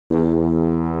Hey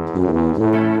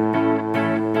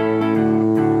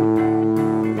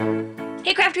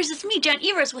crafters, it's me, Jen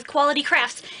Evers with Quality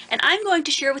Crafts, and I'm going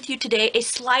to share with you today a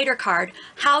slider card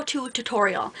how-to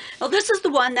tutorial. Now this is the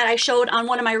one that I showed on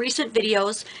one of my recent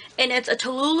videos, and it's a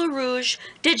Tallulah Rouge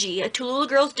Digi, a Tallulah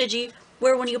Girls Digi,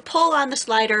 where when you pull on the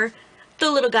slider,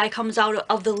 the little guy comes out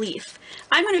of the leaf.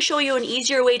 I'm going to show you an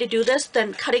easier way to do this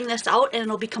than cutting this out, and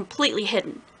it'll be completely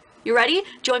hidden. You ready?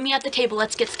 Join me at the table.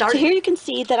 Let's get started. So here you can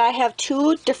see that I have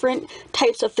two different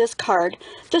types of this card.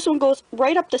 This one goes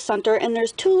right up the center, and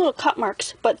there's two little cut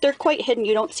marks, but they're quite hidden.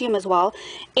 You don't see them as well.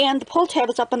 And the pull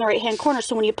tab is up in the right hand corner,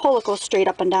 so when you pull, it goes straight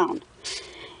up and down.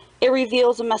 It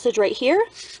reveals a message right here,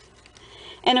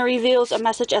 and it reveals a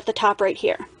message at the top right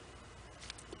here.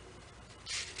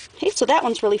 Okay, so that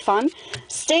one's really fun.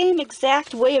 Same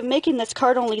exact way of making this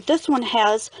card, only this one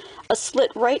has a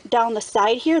slit right down the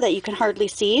side here that you can hardly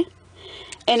see.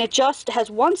 And it just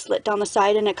has one slit down the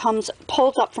side, and it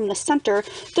pulls up from the center.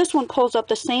 This one pulls up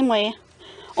the same way,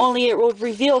 only it will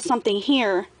reveal something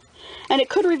here. And it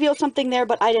could reveal something there,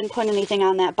 but I didn't put anything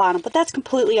on that bottom. But that's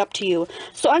completely up to you.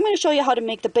 So I'm going to show you how to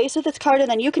make the base of this card, and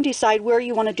then you can decide where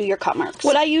you want to do your cut marks.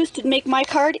 What I use to make my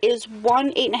card is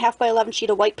one 8.5 by 11 sheet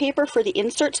of white paper for the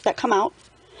inserts that come out.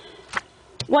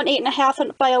 One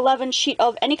 8.5 by 11 sheet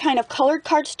of any kind of colored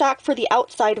cardstock for the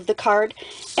outside of the card.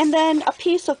 And then a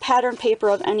piece of pattern paper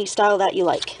of any style that you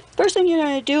like. First thing you're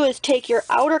going to do is take your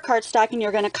outer cardstock and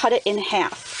you're going to cut it in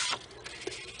half.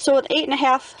 So with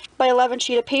 8.5 by 11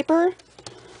 sheet of paper,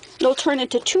 it'll turn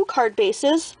into two card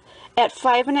bases at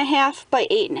 5.5 by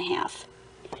 8.5.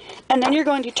 And then you're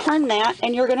going to turn that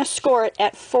and you're going to score it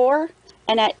at 4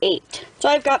 and at 8. So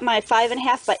I've got my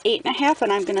 5.5 by 8.5,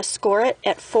 and I'm going to score it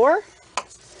at 4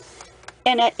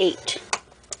 and at 8.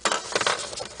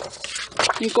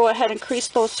 You go ahead and crease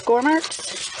those score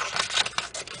marks,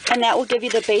 and that will give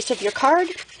you the base of your card.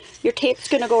 Your tape's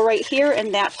going to go right here,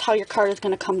 and that's how your card is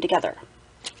going to come together.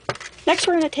 Next,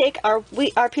 we're going to take our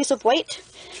piece of white,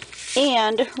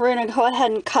 and we're going to go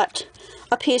ahead and cut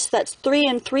a piece that's 3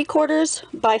 3/4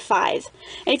 by 5.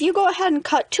 And if you go ahead and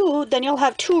cut 2, then you'll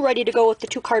have 2 ready to go with the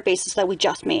 2 card bases that we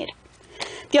just made.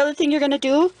 The other thing you're going to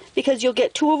do, because you'll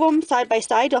get 2 of them side by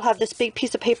side, you'll have this big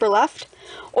piece of paper left,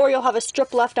 or you'll have a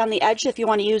strip left on the edge if you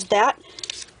want to use that.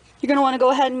 You're going to want to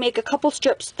go ahead and make a couple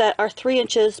strips that are 3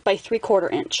 inches by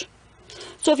 3/4 inch.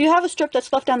 So if you have a strip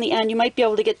that's left on the end, you might be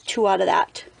able to get 2 out of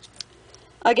that.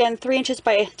 Again, 3 inches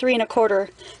by 3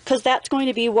 1/4, because that's going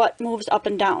to be what moves up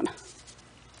and down.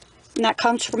 And that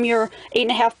comes from your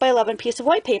 8.5 by 11 piece of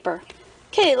white paper.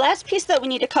 Okay, last piece that we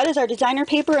need to cut is our designer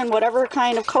paper in whatever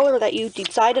kind of color that you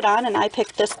decided on, and I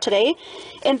picked this today.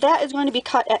 And that is going to be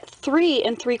cut at 3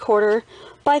 3/4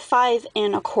 by 5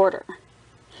 1/4.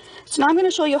 So now I'm going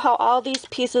to show you how all these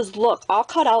pieces look, all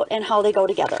cut out, and how they go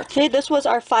together. Okay, this was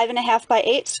our 5.5 by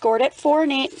 8, scored at 4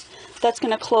 and 8. That's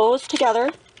going to close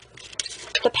together.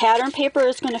 The pattern paper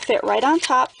is going to fit right on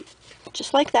top,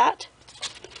 just like that.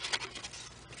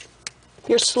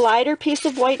 Your slider piece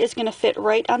of white is going to fit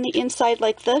right on the inside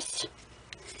like this.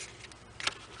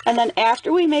 And then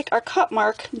after we make our cut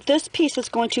mark, this piece is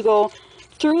going to go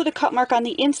through the cut mark on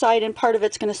the inside, and part of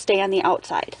it's going to stay on the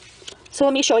outside. So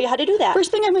let me show you how to do that.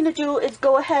 First thing I'm going to do is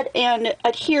go ahead and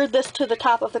adhere this to the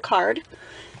top of the card.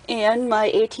 And my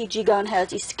ATG gun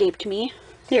has escaped me.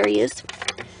 There he is.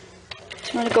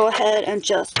 So I'm going to go ahead and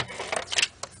just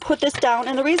put this down.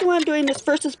 And the reason why I'm doing this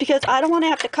first is because I don't want to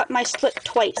have to cut my slit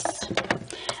twice.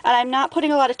 And I'm not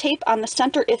putting a lot of tape on the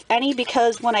center, if any,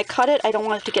 because when I cut it, I don't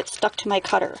want it to get stuck to my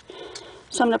cutter.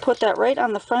 So I'm going to put that right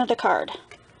on the front of the card,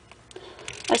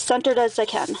 as centered as I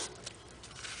can.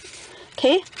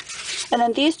 Okay, and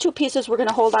then these 2 pieces we're going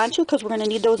to hold on to because we're going to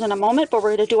need those in a moment, but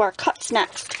we're going to do our cuts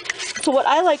next. So what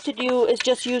I like to do is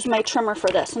just use my trimmer for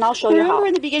this, and I'll show you how. Remember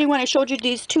in the beginning when I showed you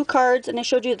these 2 cards, and I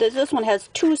showed you that this one has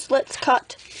 2 slits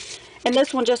cut, and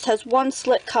this one just has 1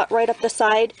 slit cut right up the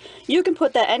side. You can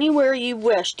put that anywhere you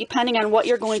wish, depending on what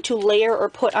you're going to layer or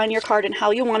put on your card and how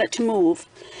you want it to move.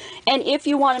 And if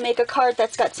you want to make a card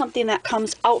that's got something that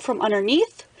comes out from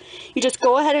underneath, you just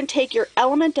go ahead and take your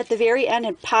element at the very end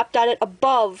and pop dot it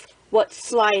above what's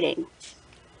sliding.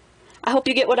 I hope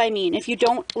you get what I mean. If you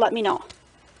don't, let me know.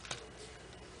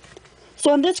 So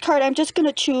on this card, I'm just going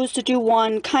to choose to do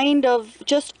one kind of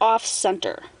just off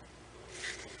center.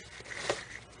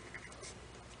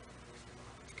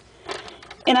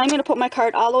 And I'm going to put my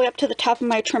card all the way up to the top of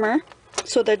my trimmer,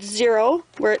 so that's 0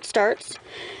 where it starts.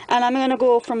 And I'm going to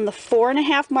go from the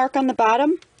 4.5 mark on the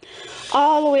bottom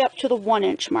all the way up to the 1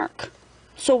 inch mark.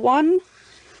 So 1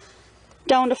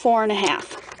 down to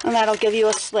 4.5, and that'll give you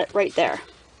a slit right there.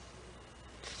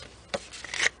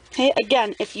 Okay,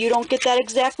 again, if you don't get that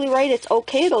exactly right, it's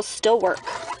okay, it'll still work.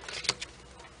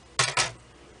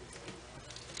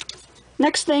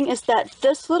 Next thing is that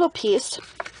this little piece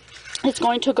is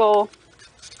going to go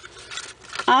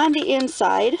on the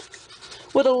inside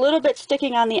with a little bit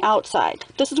sticking on the outside.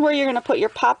 This is where you're going to put your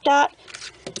pop dot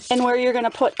and where you're going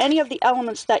to put any of the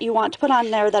elements that you want to put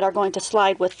on there that are going to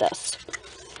slide with this.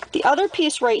 The other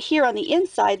piece right here on the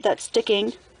inside that's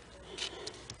sticking,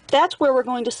 that's where we're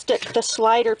going to stick the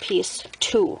slider piece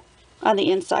to on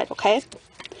the inside, okay?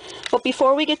 But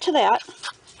before we get to that,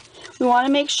 we want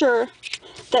to make sure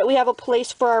that we have a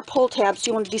place for our pull tabs.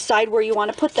 You want to decide where you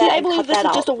want to put that. See, I believe this is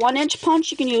just a 1-inch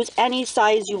punch. You can use any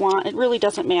size you want. It really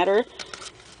doesn't matter.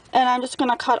 And I'm just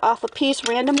going to cut off a piece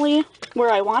randomly where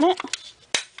I want it.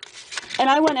 And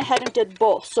I went ahead and did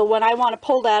both. So when I want to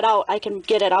pull that out, I can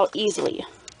get it out easily.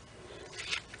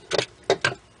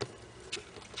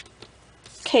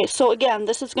 Okay, so again,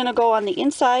 this is going to go on the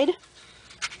inside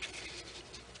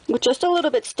with just a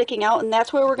little bit sticking out, and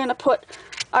that's where we're going to put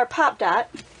our pop dot.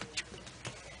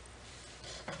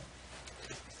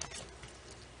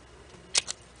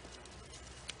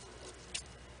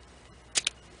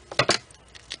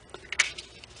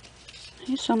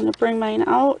 Okay, so I'm going to bring mine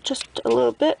out just a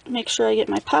little bit, make sure I get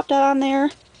my pop dot on there,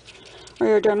 or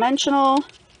your dimensional.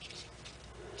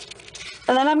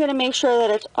 And then I'm going to make sure that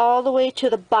it's all the way to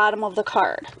the bottom of the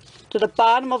card, to the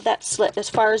bottom of that slit, as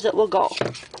far as it will go.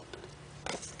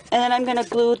 And then I'm going to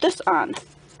glue this on.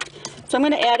 So I'm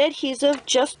going to add adhesive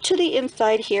just to the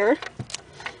inside here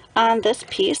on this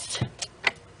piece.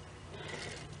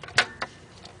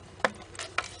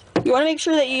 You want to make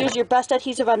sure that you use your best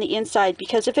adhesive on the inside,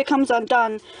 because if it comes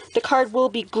undone, the card will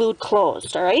be glued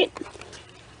closed, alright?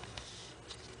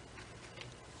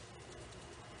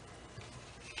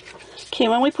 Okay,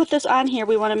 when we put this on here,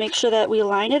 we want to make sure that we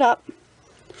line it up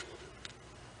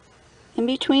in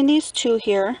between these two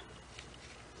here.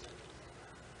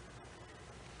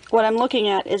 What I'm looking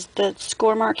at is the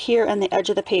score mark here and the edge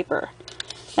of the paper.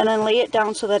 And then lay it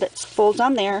down so that it folds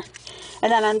on there.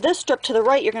 And then on this strip to the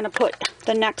right, you're going to put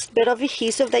the next bit of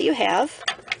adhesive that you have.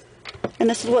 And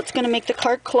this is what's going to make the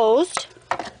card closed.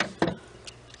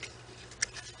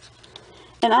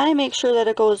 And I make sure that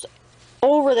it goes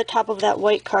over the top of that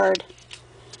white card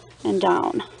and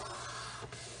down.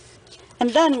 And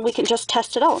then we can just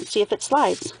test it out and see if it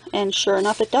slides. And sure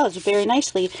enough, it does very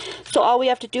nicely. So all we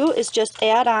have to do is just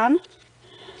add on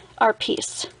our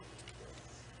piece.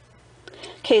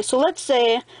 Okay, so let's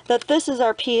say that this is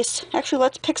our piece. Actually,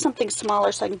 let's pick something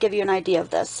smaller so I can give you an idea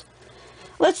of this.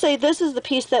 Let's say this is the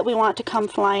piece that we want to come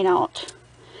flying out.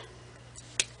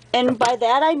 And by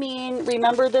that I mean,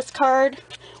 remember this card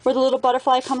where the little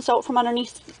butterfly comes out from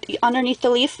underneath the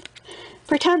leaf?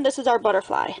 Pretend this is our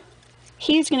butterfly.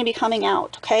 He's going to be coming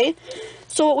out, okay?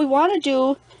 So what we want to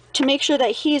do to make sure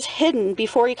that he's hidden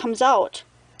before he comes out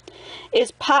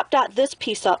is pop dot this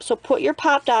piece up. So put your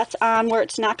pop dots on where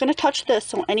it's not going to touch this,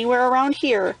 so anywhere around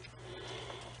here,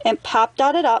 and pop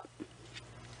dot it up.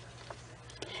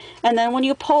 And then when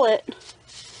you pull it,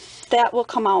 that will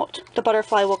come out. The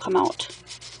butterfly will come out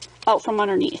from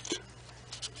underneath.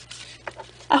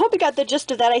 I hope you got the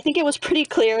gist of that. I think it was pretty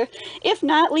clear. If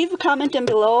not, leave a comment down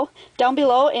below,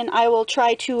 and I will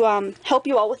try to help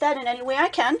you out with that in any way I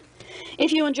can.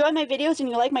 If you enjoy my videos and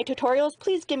you like my tutorials,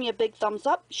 please give me a big thumbs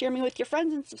up, share me with your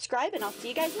friends, and subscribe, and I'll see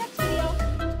you guys next video.